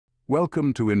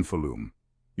Welcome to Infoloom.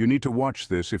 You need to watch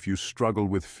this if you struggle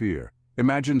with fear.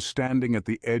 Imagine standing at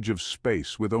the edge of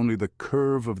space with only the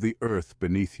curve of the Earth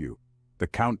beneath you. The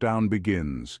countdown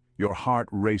begins. Your heart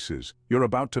races. You're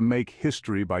about to make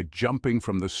history by jumping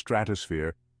from the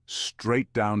stratosphere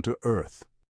straight down to Earth.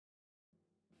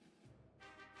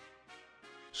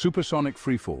 Supersonic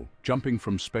freefall, jumping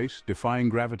from space, defying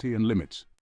gravity and limits.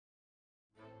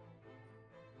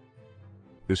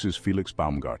 This is Felix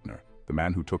Baumgartner, the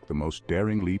man who took the most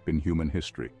daring leap in human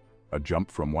history, a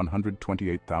jump from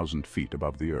 128,000 feet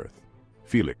above the Earth.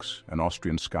 Felix, an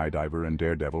Austrian skydiver and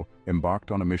daredevil,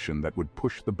 embarked on a mission that would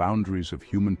push the boundaries of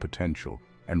human potential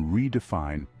and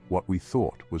redefine what we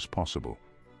thought was possible.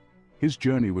 His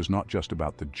journey was not just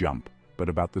about the jump, but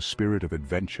about the spirit of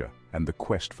adventure and the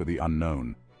quest for the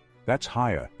unknown. That's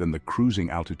higher than the cruising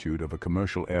altitude of a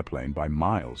commercial airplane by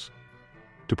miles.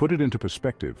 To put it into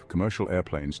perspective, commercial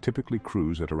airplanes typically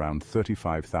cruise at around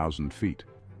 35,000 feet.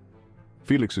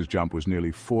 Felix's jump was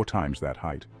nearly 4 times that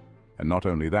height. And not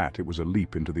only that, it was a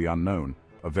leap into the unknown,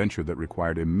 a venture that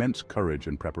required immense courage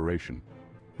and preparation.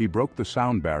 He broke the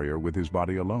sound barrier with his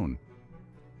body alone.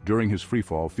 During his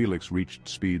freefall, Felix reached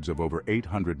speeds of over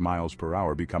 800 miles per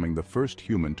hour, becoming the first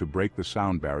human to break the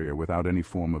sound barrier without any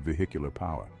form of vehicular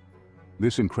power.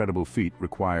 This incredible feat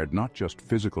required not just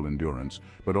physical endurance,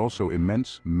 but also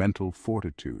immense mental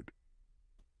fortitude.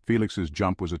 Felix's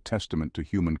jump was a testament to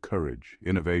human courage,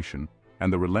 innovation,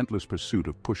 and the relentless pursuit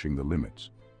of pushing the limits.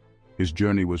 His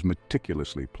journey was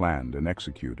meticulously planned and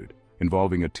executed,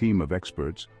 involving a team of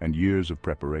experts and years of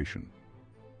preparation.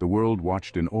 The world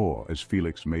watched in awe as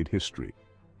Felix made history,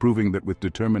 proving that with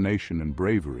determination and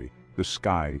bravery, the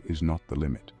sky is not the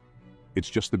limit.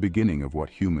 It's just the beginning of what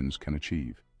humans can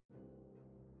achieve.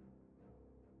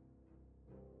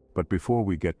 But before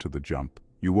we get to the jump,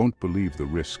 you won't believe the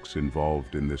risks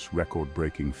involved in this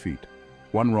record-breaking feat.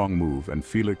 One wrong move and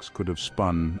Felix could have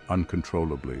spun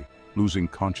uncontrollably, losing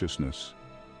consciousness,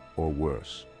 or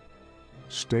worse.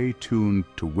 Stay tuned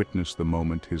to witness the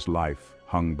moment his life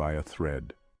hung by a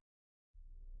thread.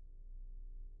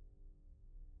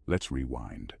 Let's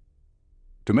rewind.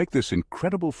 To make this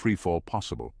incredible freefall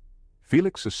possible,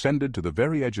 Felix ascended to the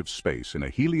very edge of space in a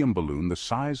helium balloon the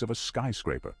size of a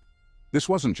skyscraper. This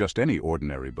wasn't just any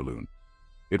ordinary balloon.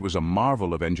 It was a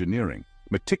marvel of engineering,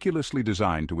 meticulously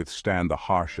designed to withstand the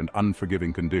harsh and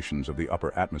unforgiving conditions of the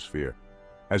upper atmosphere.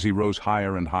 As he rose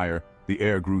higher and higher, the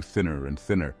air grew thinner and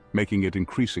thinner, making it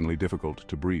increasingly difficult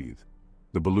to breathe.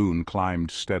 The balloon climbed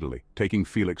steadily, taking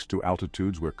Felix to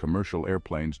altitudes where commercial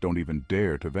airplanes don't even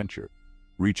dare to venture,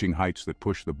 reaching heights that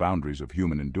push the boundaries of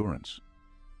human endurance.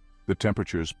 The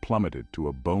temperatures plummeted to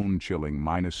a bone-chilling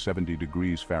 -70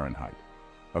 degrees Fahrenheit,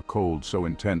 a cold so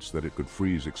intense that it could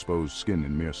freeze exposed skin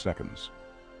in mere seconds.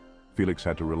 Felix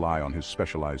had to rely on his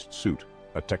specialized suit,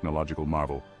 a technological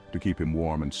marvel, to keep him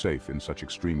warm and safe in such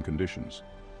extreme conditions.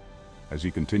 As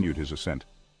he continued his ascent,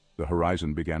 the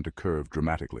horizon began to curve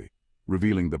dramatically,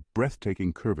 revealing the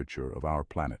breathtaking curvature of our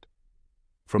planet.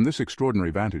 From this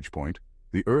extraordinary vantage point,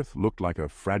 the Earth looked like a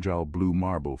fragile blue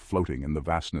marble floating in the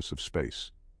vastness of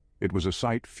space. It was a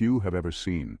sight few have ever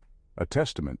seen, a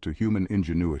testament to human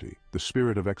ingenuity, the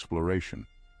spirit of exploration,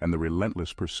 and the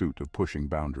relentless pursuit of pushing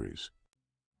boundaries.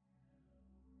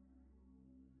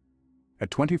 At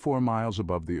 24 miles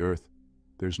above the Earth,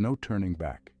 there's no turning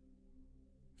back.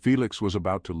 Felix was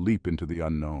about to leap into the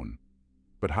unknown.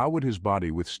 But how would his body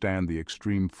withstand the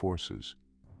extreme forces?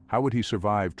 How would he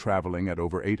survive traveling at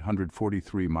over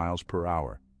 843 miles per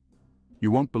hour?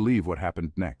 You won't believe what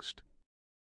happened next.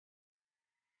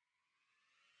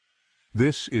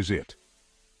 This is it.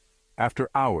 After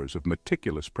hours of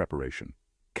meticulous preparation,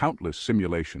 countless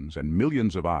simulations and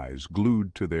millions of eyes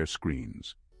glued to their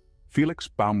screens, Felix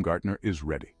Baumgartner is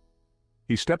ready.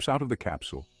 He steps out of the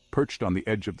capsule, perched on the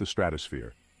edge of the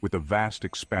stratosphere, with the vast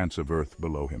expanse of Earth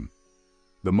below him.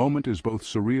 The moment is both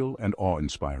surreal and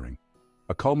awe-inspiring,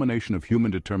 a culmination of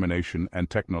human determination and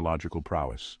technological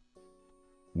prowess.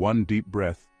 One deep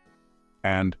breath,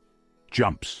 and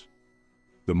jumps.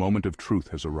 The moment of truth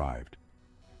has arrived.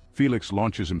 Felix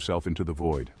launches himself into the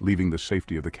void, leaving the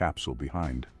safety of the capsule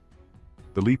behind.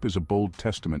 The leap is a bold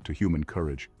testament to human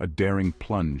courage, a daring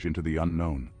plunge into the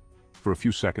unknown. For a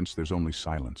few seconds, there's only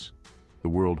silence. The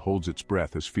world holds its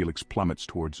breath as Felix plummets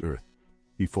towards Earth.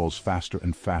 He falls faster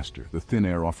and faster, the thin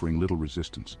air offering little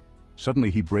resistance. Suddenly,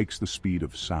 he breaks the speed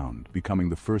of sound, becoming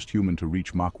the first human to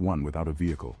reach Mach 1 without a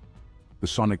vehicle. The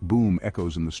sonic boom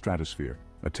echoes in the stratosphere,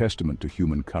 a testament to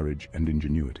human courage and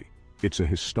ingenuity. It's a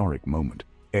historic moment,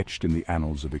 etched in the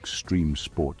annals of extreme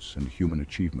sports and human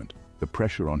achievement. The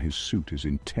pressure on his suit is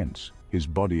intense, his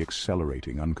body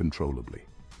accelerating uncontrollably.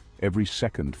 Every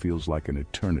second feels like an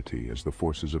eternity as the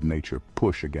forces of nature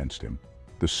push against him.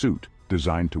 The suit,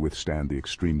 designed to withstand the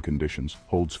extreme conditions,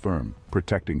 holds firm,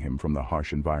 protecting him from the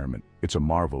harsh environment. It's a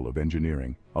marvel of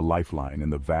engineering, a lifeline in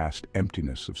the vast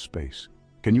emptiness of space.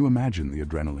 Can you imagine the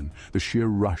adrenaline, the sheer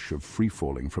rush of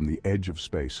free-falling from the edge of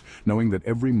space, knowing that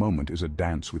every moment is a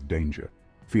dance with danger?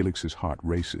 Felix's heart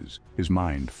races, his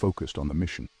mind focused on the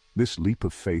mission. This leap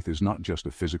of faith is not just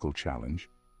a physical challenge,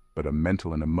 but a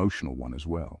mental and emotional one as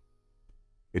well.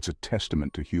 It's a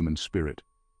testament to human spirit,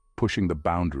 pushing the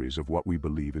boundaries of what we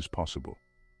believe is possible.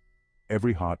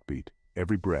 Every heartbeat,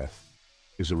 every breath,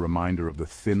 is a reminder of the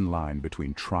thin line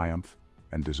between triumph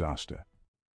and disaster.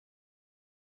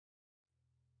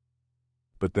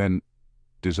 But then,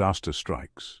 disaster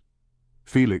strikes.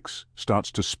 Felix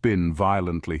starts to spin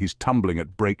violently. He's tumbling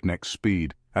at breakneck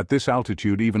speed. At this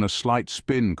altitude, even a slight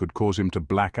spin could cause him to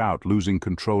black out, losing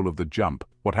control of the jump.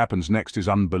 What happens next is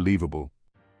unbelievable.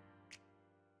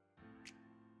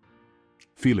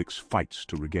 Felix fights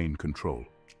to regain control.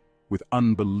 With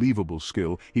unbelievable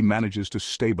skill, he manages to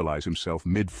stabilize himself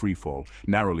mid-freefall,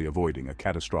 narrowly avoiding a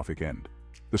catastrophic end.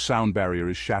 The sound barrier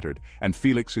is shattered, and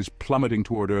Felix is plummeting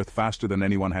toward Earth faster than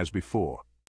anyone has before.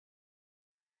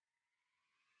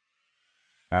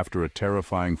 After a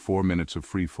terrifying 4 minutes of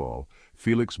freefall,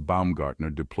 Felix Baumgartner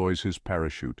deploys his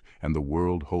parachute, and the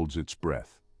world holds its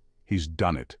breath. He's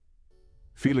done it.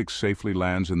 Felix safely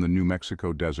lands in the New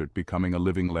Mexico desert, becoming a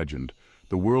living legend.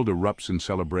 The world erupts in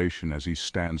celebration as he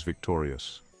stands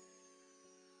victorious.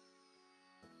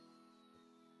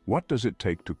 What does it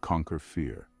take to conquer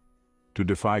fear? To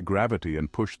defy gravity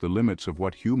and push the limits of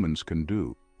what humans can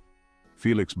do?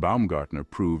 Felix Baumgartner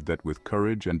proved that with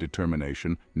courage and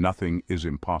determination, nothing is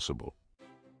impossible.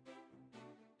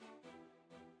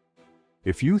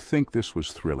 If you think this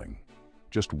was thrilling,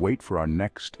 just wait for our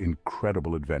next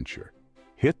incredible adventure.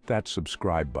 Hit that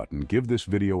subscribe button, give this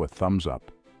video a thumbs up,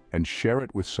 and share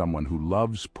it with someone who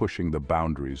loves pushing the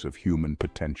boundaries of human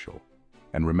potential.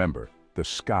 And remember, the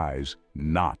sky's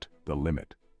not the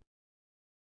limit.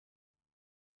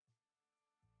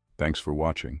 Thanks for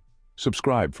watching.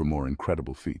 Subscribe for more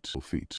incredible feats.